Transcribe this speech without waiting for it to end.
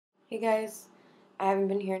Hey guys, I haven't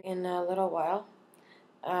been here in a little while.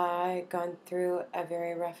 I've gone through a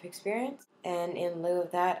very rough experience, and in lieu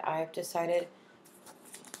of that, I've decided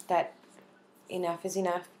that enough is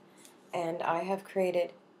enough, and I have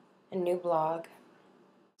created a new blog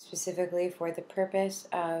specifically for the purpose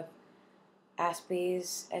of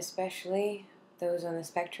Aspies, especially those on the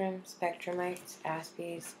spectrum, spectrumites,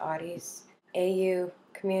 Aspies, Autis, AU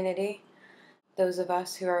community, those of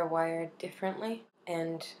us who are wired differently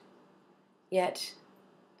and yet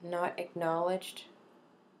not acknowledged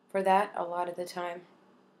for that a lot of the time.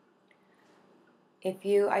 If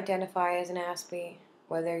you identify as an Aspie,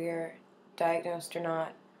 whether you're diagnosed or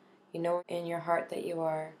not, you know in your heart that you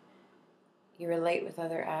are, you relate with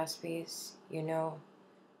other Aspies, you know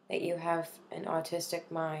that you have an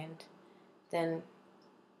autistic mind, then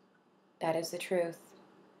that is the truth.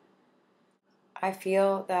 I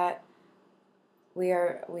feel that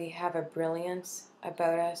we have a brilliance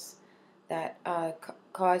about us that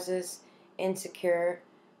causes insecure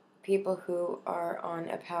people who are on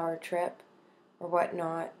a power trip or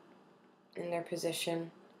whatnot in their position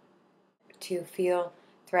to feel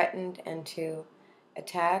threatened and to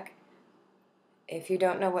attack. If you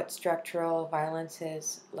don't know what structural violence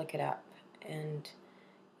is, look it up, and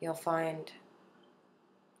you'll find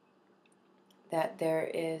that there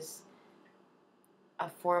is a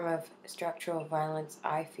form of structural violence,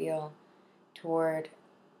 I feel, toward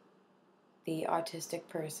the autistic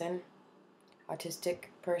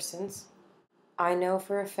persons. I know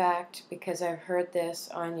for a fact, because I've heard this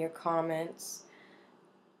on your comments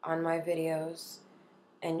on my videos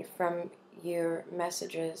and from your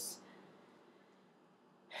messages,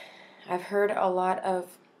 I've heard a lot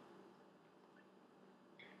of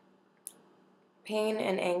pain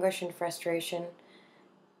and anguish and frustration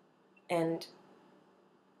and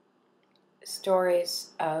stories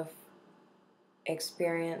of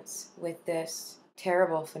experience with this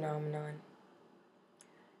terrible phenomenon.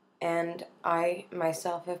 And I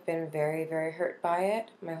myself have been very, very hurt by it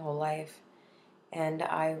my whole life. And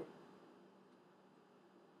I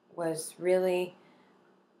was really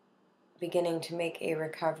beginning to make a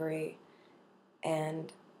recovery,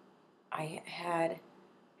 and I had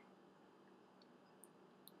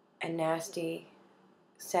a nasty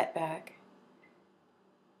setback,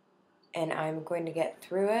 and I'm going to get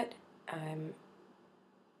through it. I'm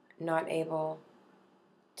not able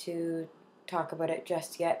to talk about it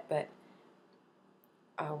just yet, but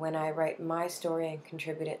when I write my story and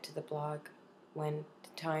contribute it to the blog, when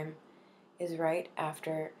the time is right,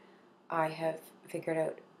 after I have figured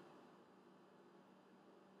out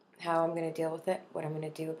how I'm going to deal with it, what I'm going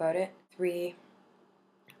to do about it. 3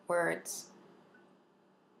 words: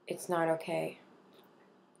 it's not okay.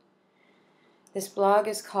 This blog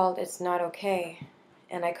is called It's Not Okay,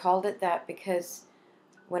 and I called it that because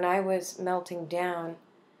when I was melting down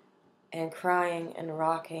and crying and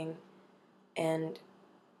rocking and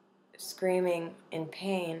screaming in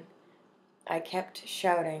pain, I kept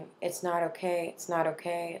shouting, "It's not okay, it's not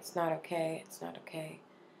okay, it's not okay, it's not okay."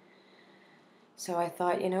 So I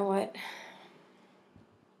thought, you know what?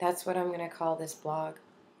 That's what I'm going to call this blog.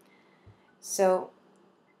 So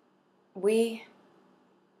we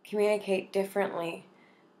communicate differently.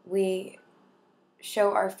 We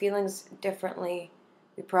show our feelings differently.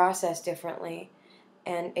 We process differently.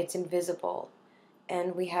 And it's invisible.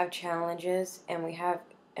 And we have challenges, and we have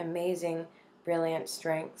amazing, brilliant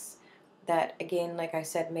strengths that, again, like I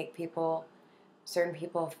said, make certain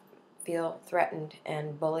people feel threatened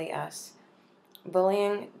and bully us.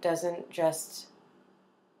 Bullying doesn't just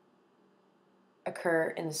occur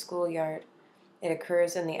in the schoolyard. It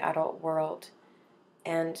occurs in the adult world.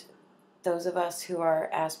 And those of us who are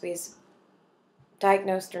Aspies,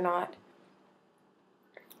 diagnosed or not,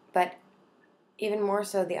 but even more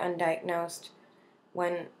so the undiagnosed,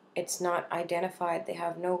 when it's not identified, they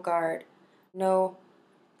have no guard, no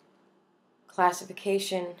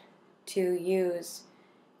classification to use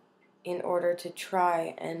in order to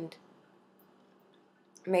try and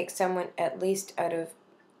make someone, at least out of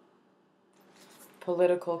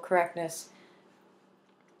political correctness,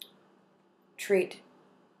 treat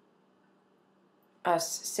us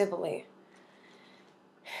civilly.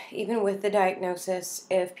 Even with the diagnosis,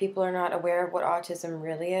 if people are not aware of what autism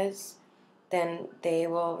really is, then they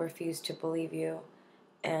will refuse to believe you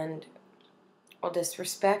and will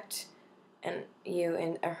disrespect you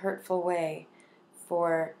in a hurtful way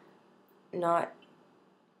for not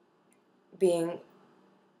being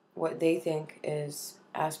what they think is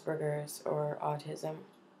Asperger's or autism.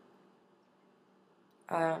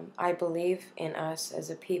 I believe in us as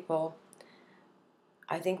a people.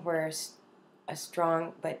 I think we're a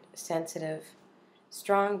strong but sensitive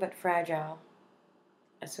strong but fragile.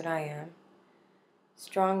 That's what I am.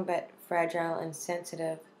 Strong but fragile and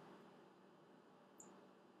sensitive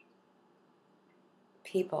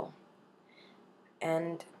people.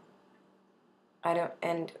 And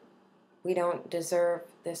we don't deserve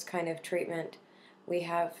this kind of treatment. We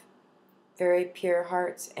have very pure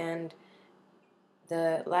hearts, and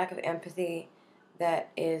the lack of empathy that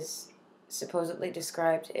is supposedly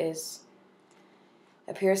described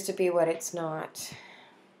appears to be what it's not.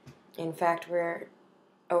 In fact, we're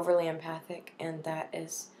overly empathic, and that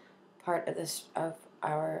is part of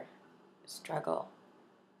our struggle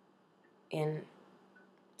in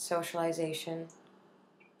socialization,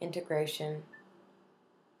 integration,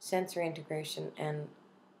 sensory integration, and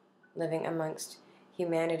living amongst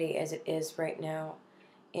humanity as it is right now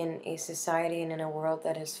in a society and in a world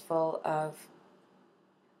that is full of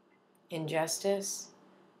injustice,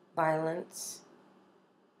 violence,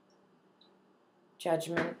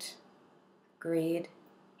 judgment, greed,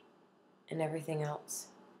 and everything else.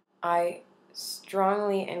 I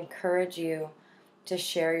strongly encourage you to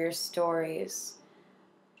share your stories,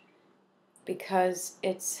 because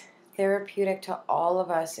it's therapeutic to all of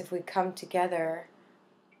us if we come together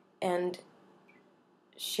and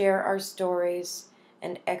share our stories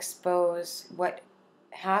and expose what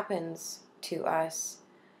happens to us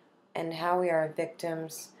and how we are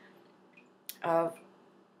victims of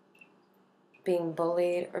being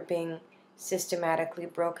bullied or being systematically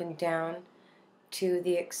broken down to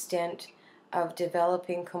the extent of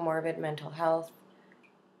developing comorbid mental health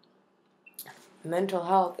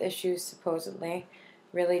issues, supposedly,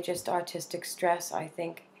 really just autistic stress, I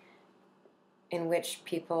think, in which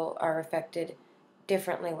people are affected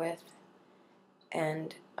differently with.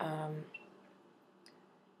 And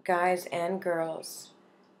guys and girls.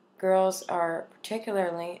 Girls are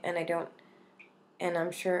particularly, and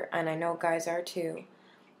I'm sure, and I know guys are too,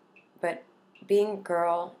 but being a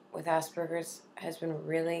girl with Asperger's has been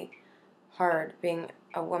really hard. Being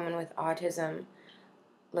a woman with autism,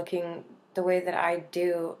 looking the way that I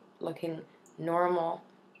do, looking normal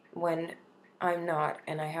when I'm not,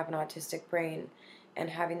 and I have an autistic brain, and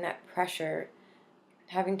having that pressure,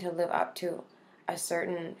 having to live up to a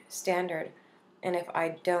certain standard, and if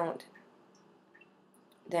I don't,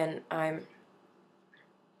 then I'm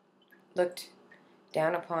looked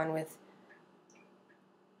down upon with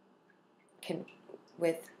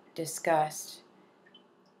disgust.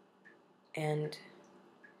 And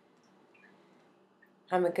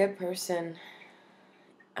I'm a good person.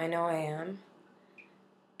 I know I am.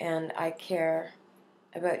 And I care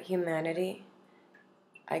about humanity.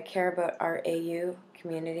 I care about our AU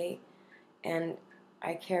community. And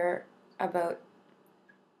I care about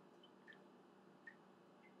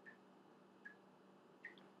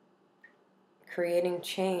creating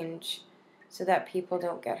change so that people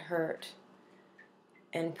don't get hurt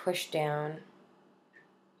and pushed down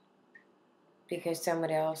because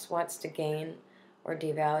somebody else wants to gain or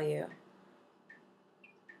devalue.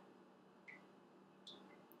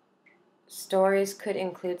 Stories could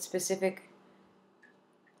include specific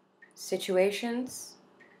situations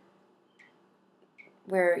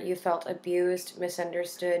where you felt abused,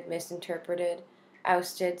 misunderstood, misinterpreted,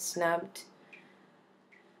 ousted, snubbed.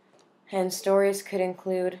 And stories could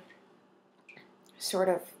include sort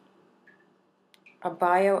of a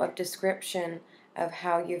bio of description of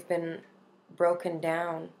how you've been broken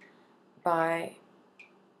down by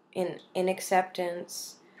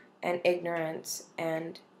inacceptance and ignorance,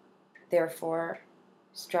 and therefore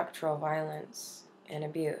structural violence and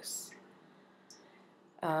abuse.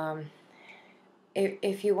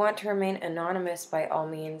 If you want to remain anonymous, by all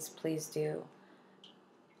means, please do.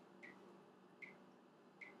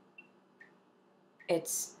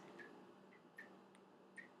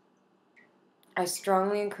 I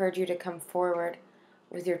strongly encourage you to come forward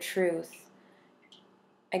with your truth.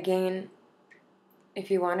 Again, if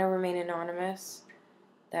you want to remain anonymous,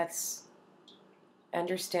 that's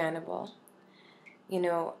understandable.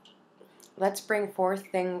 Let's bring forth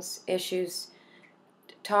issues,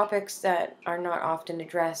 topics that are not often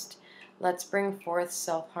addressed. Let's bring forth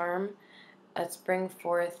self-harm. Let's bring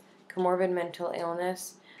forth comorbid mental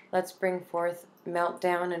illness. Let's bring forth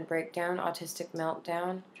meltdown and breakdown, autistic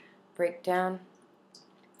meltdown, breakdown.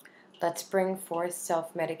 Let's bring forth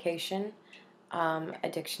self-medication.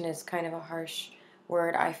 Addiction is kind of a harsh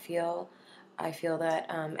word, I feel. I feel that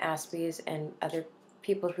Aspies and other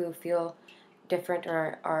people who feel different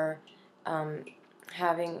or are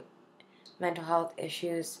having mental health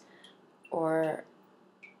issues or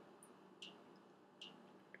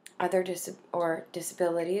other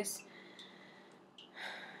disabilities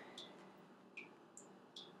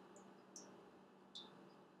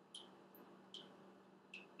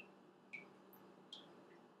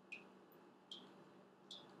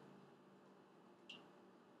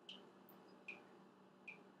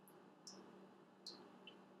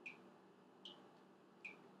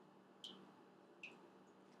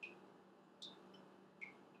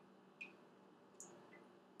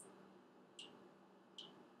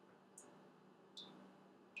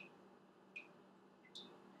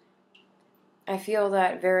I feel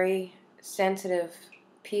that very sensitive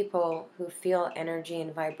people who feel energy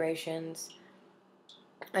and vibrations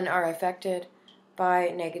and are affected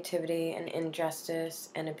by negativity and injustice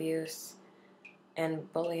and abuse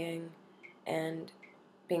and bullying and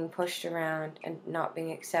being pushed around and not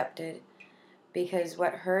being accepted, because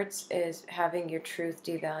what hurts is having your truth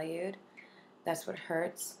devalued. That's what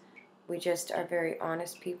hurts. We just are very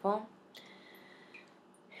honest people.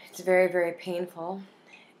 It's very, very painful,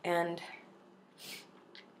 and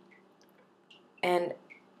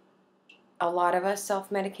a lot of us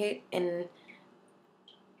self-medicate, and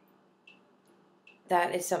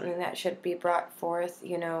that is something that should be brought forth.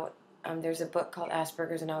 There's a book called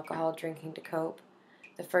Asperger's and Alcohol, Drinking to Cope,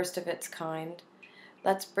 the first of its kind.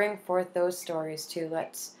 Let's bring forth those stories too.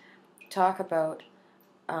 Let's talk about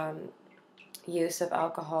use of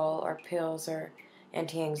alcohol or pills or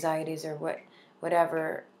anti-anxieties or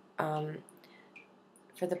whatever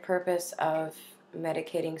for the purpose of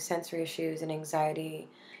medicating sensory issues and anxiety,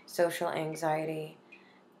 social anxiety,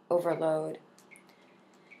 overload.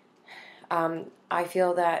 I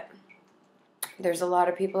feel that there's a lot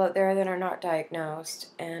of people out there that are not diagnosed,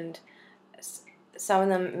 and some of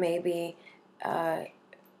them may be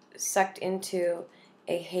sucked into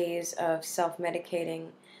a haze of self-medicating,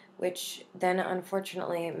 which then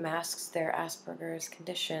unfortunately masks their Asperger's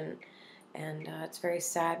condition. And it's very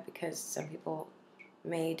sad because some people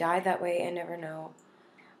may die that way and never know.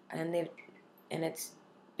 And it's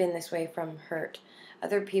been this way from hurt.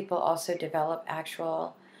 Other people also develop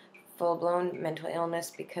actual full-blown mental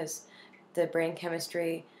illness because the brain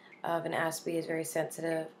chemistry of an Aspie is very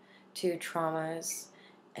sensitive to traumas,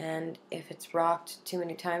 and if it's rocked too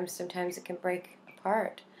many times, sometimes it can break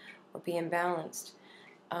apart or be imbalanced.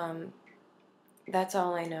 That's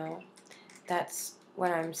all I know. That's what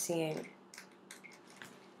I'm seeing.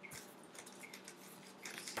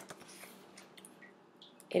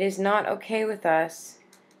 It is not okay with us.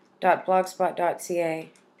 .blogspot.ca.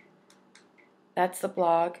 That's the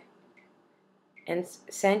blog. And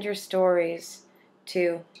send your stories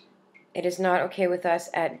to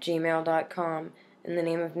itisnotokayWithUs@gmail.com in the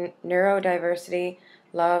name of neurodiversity,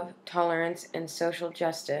 love, tolerance, and social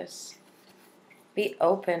justice. Be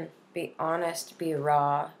open, be honest, be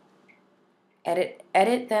raw.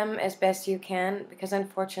 Edit them as best you can, because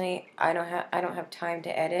unfortunately I don't have time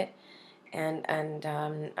to edit, and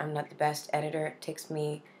I'm not the best editor. It takes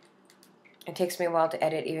me a while to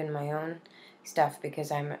edit even my own stuff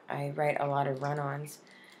because I write a lot of run-ons.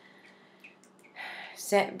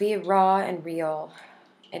 Be raw and real.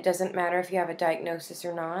 It doesn't matter if you have a diagnosis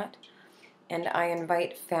or not. And I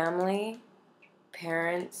invite family,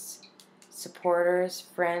 parents, supporters,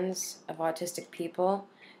 friends of autistic people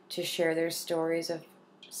to share their stories of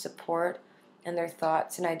support and their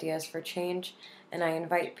thoughts and ideas for change. And I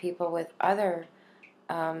invite people with other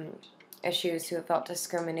issues who have felt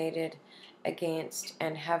discriminated against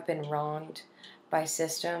and have been wronged by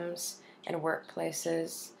systems and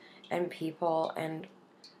workplaces and people and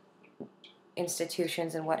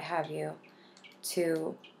institutions and what have you,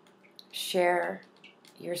 to share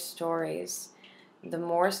your stories. The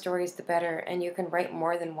more stories, the better. And you can write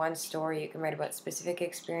more than one story. You can write about specific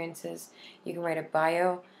experiences. You can write a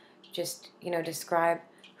bio. Just, describe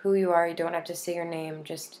who you are. You don't have to say your name.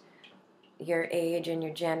 Just your age and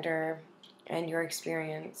your gender and your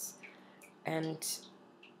experience. And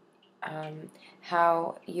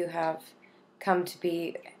how you have come to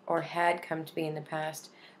be, or had come to be in the past,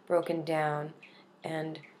 broken down.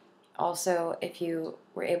 And also, if you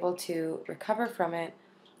were able to recover from it,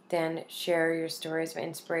 then share your stories of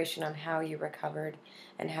inspiration on how you recovered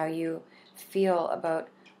and how you feel about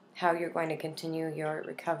how you're going to continue your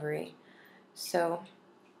recovery. So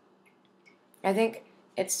I think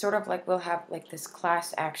it's sort of like we'll have like this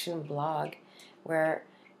class action blog where,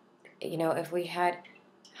 if we had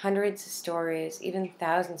hundreds of stories, even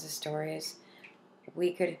thousands of stories,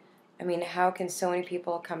 we could, how can so many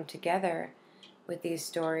people come together with these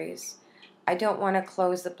stories? I don't want to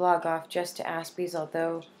close the blog off just to Aspies,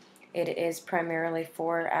 although it is primarily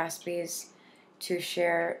for Aspies to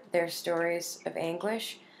share their stories of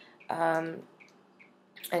anguish and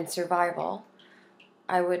survival.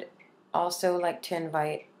 I would also like to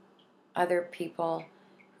invite other people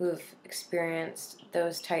who've experienced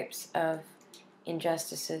those types of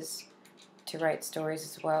injustices to write stories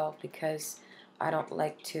as well, because I don't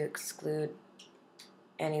like to exclude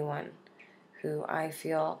anyone who I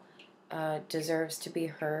feel deserves to be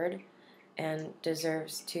heard and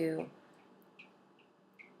deserves to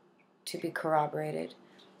be corroborated.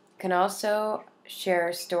 You can also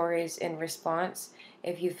share stories in response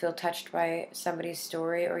if you feel touched by somebody's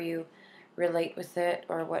story or you relate with it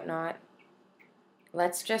or whatnot.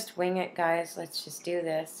 let's just wing it, guys. Let's just do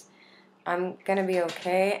this. I'm gonna be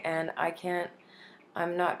okay, and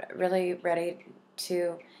I'm not really ready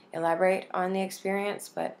to elaborate on the experience,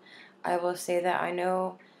 but I will say that I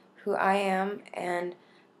know who I am, and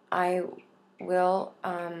I will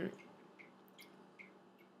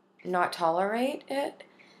not tolerate it,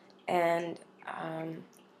 and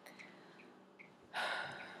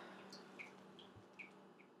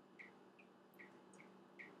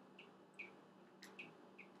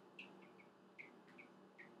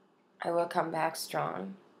I will come back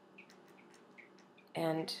strong,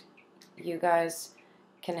 and you guys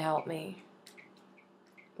can help me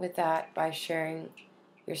with that by sharing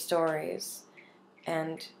your stories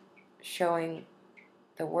and showing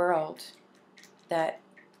the world that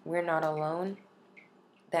we're not alone,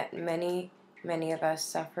 that many of us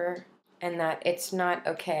suffer, and that it's not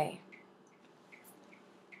okay.